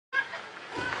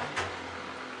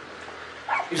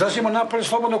Izlazimo napolje,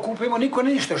 slobodno kupujemo, niko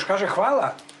ništa, još kaže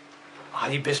hvala.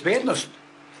 Ali bezbednost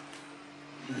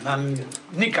nam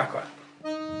nikakva.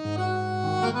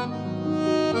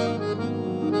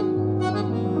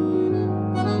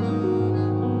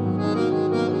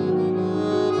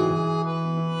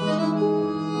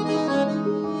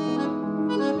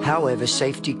 However,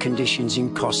 safety conditions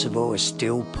in Kosovo are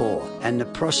still poor, and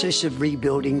the process of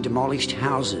rebuilding demolished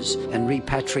houses and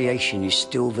repatriation is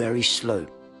still very slow.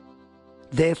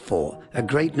 Therefore, a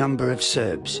great number of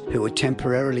Serbs who were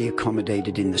temporarily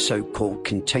accommodated in the so-called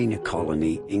container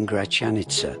colony in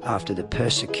Gračanica after the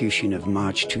persecution of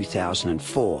March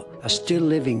 2004 are still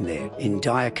living there in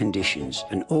dire conditions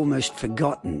and almost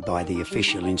forgotten by the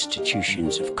official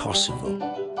institutions of Kosovo.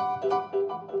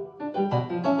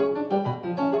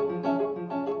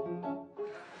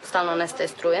 Stalno nestaje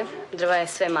struje, drva je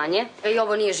sve manje. I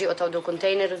ovo nije život ovdje u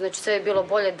kontejneru, znači sve je bilo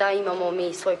bolje da imamo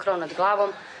mi svoj krov nad glavom,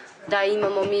 da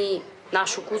imamo mi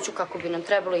našu kuću kako bi nam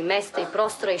trebalo i mesta i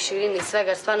prostora i širine i svega,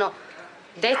 jer stvarno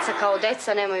deca kao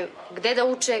deca nemaju gde da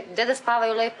uče, gde da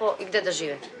spavaju lepo i gde da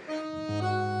žive.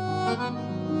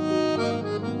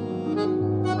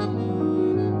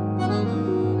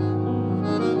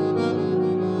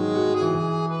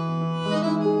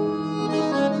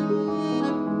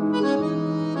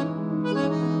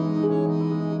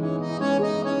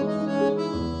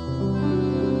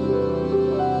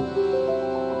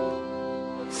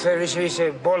 Sve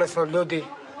više bolesno ljudi,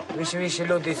 više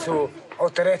ljudi su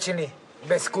opterećeni,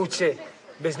 bez kuće,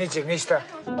 bez ničeg ništa.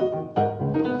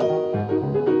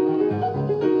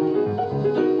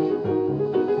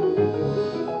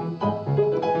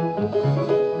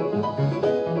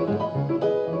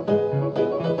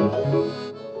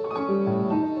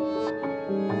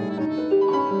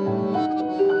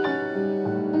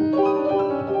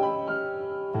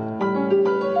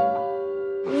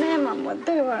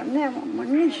 Nemamo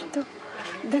ništa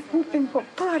da kupim po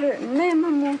pare,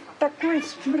 nemamo, tako je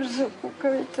smrzo,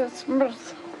 kukavica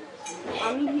smrzo.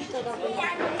 A mi ništa da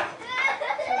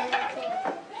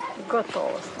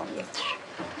gotovo sam već.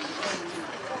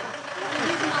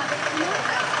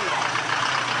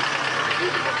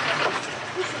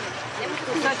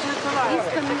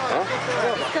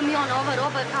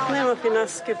 Nema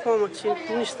finansijske pomoći,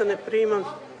 ništa ne primam.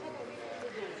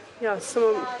 Ja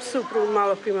samo suprug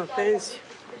malo prima penziju.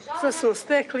 Sve smo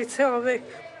stekli ceo vek,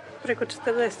 preko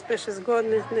 45-6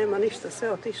 godine, nema ništa,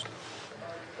 sve otišlo.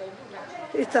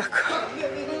 I tako.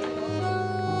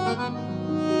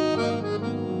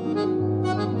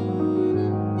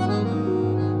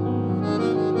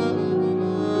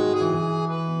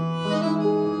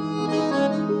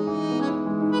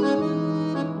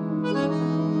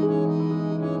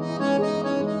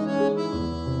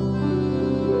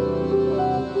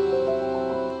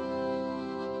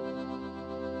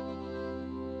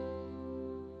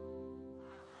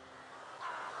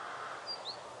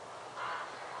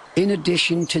 In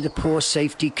addition to the poor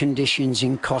safety conditions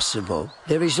in Kosovo,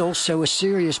 there is also a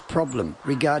serious problem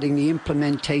regarding the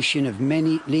implementation of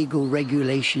many legal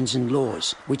regulations and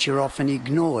laws, which are often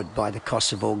ignored by the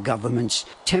Kosovo government's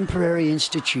temporary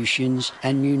institutions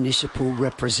and municipal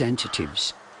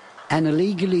representatives. An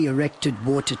illegally erected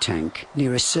water tank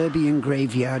near a Serbian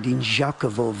graveyard in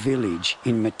Žakovo village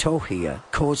in Metohija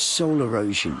caused soil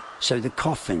erosion, so the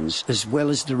coffins, as well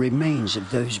as the remains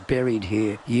of those buried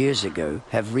here years ago,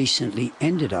 have recently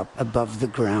ended up above the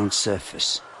ground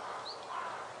surface.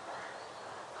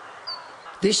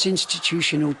 This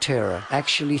institutional terror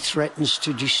actually threatens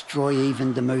to destroy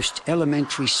even the most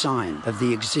elementary sign of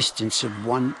the existence of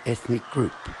one ethnic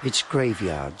group, its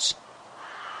graveyards.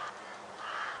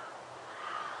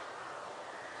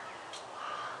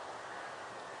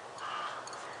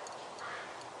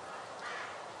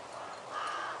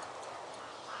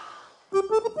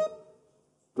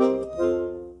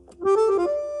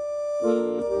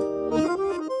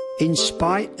 In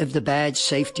spite of the bad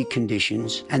safety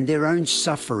conditions and their own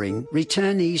suffering,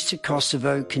 returnees to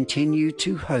Kosovo continue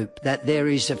to hope that there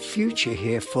is a future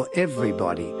here for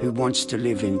everybody who wants to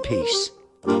live in peace.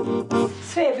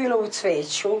 Sve je bilo u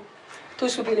cveću. Tu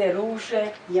su bile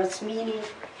ruže, jasmini,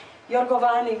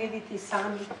 jorgovani, vidite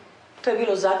sami. To je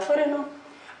bilo zatvoreno,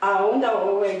 a onda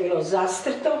ovo je bilo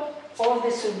zastrto.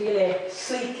 Ovdje su bile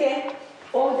slike,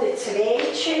 ovdje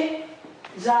cveće,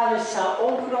 zavesa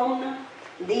ogromna,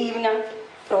 divna,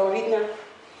 providna.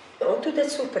 Otuda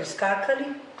su preskakali,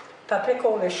 pa preko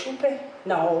ove šupe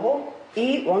na ovo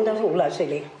i onda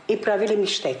ulazili i pravili mi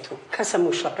štetu kad sam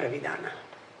ušla prvi dana.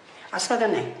 A sada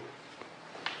ne.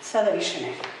 Sada više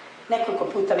ne. Nekoliko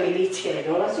puta milicija je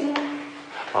dolazila.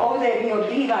 Ovdje je bio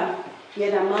divan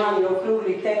jedan mali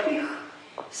okrugli tepih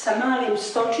sa malim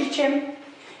stočićem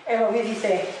Evo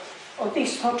vidite, od tih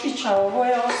stočića ovo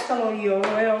je ostalo i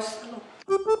ovo je ostalo.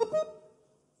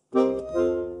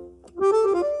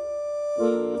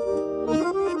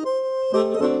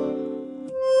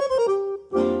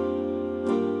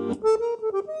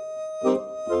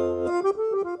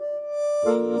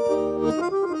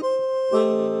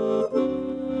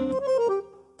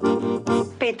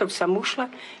 5. sam ušla,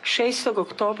 6.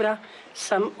 oktobra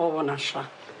sam ovo našla.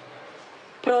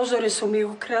 Prozore su mi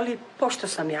ukrali, pošto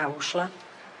sam ja ušla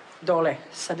dole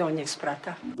sa donjeg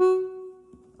sprata.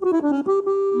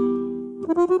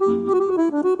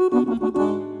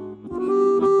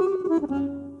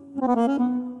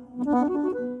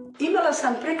 Imala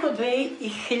sam preko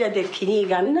 2000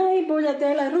 knjiga, najbolja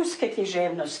dela ruske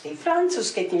književnosti,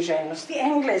 francuske književnosti,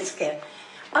 engleske,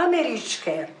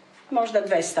 američke. Možda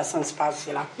 200 sam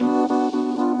spasila.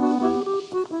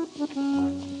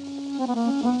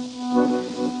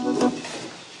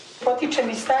 Potičem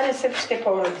iz stare srpske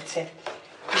porodice,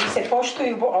 gdje se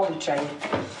poštuju običaje.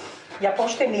 Ja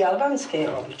poštujem i albanske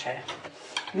običaje.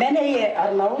 Mene je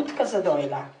Arnautka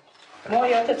zadojila.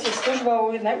 Moj otac je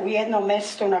službao u jednom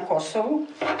mjestu na Kosovu,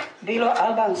 bilo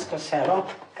albansko selo.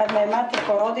 Kad me je mati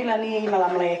porodila, nije imala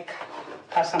mlijeka,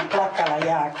 pa sam plakala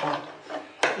jako.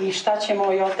 I šta će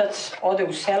moj otac, ode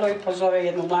u selo i pozove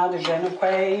jednu mladu ženu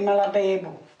koja je imala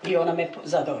bebu i ona me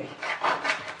zadoji.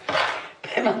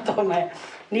 Prema tome,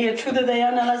 nije čudo da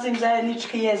ja nalazim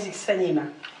zajednički jezik sa njima.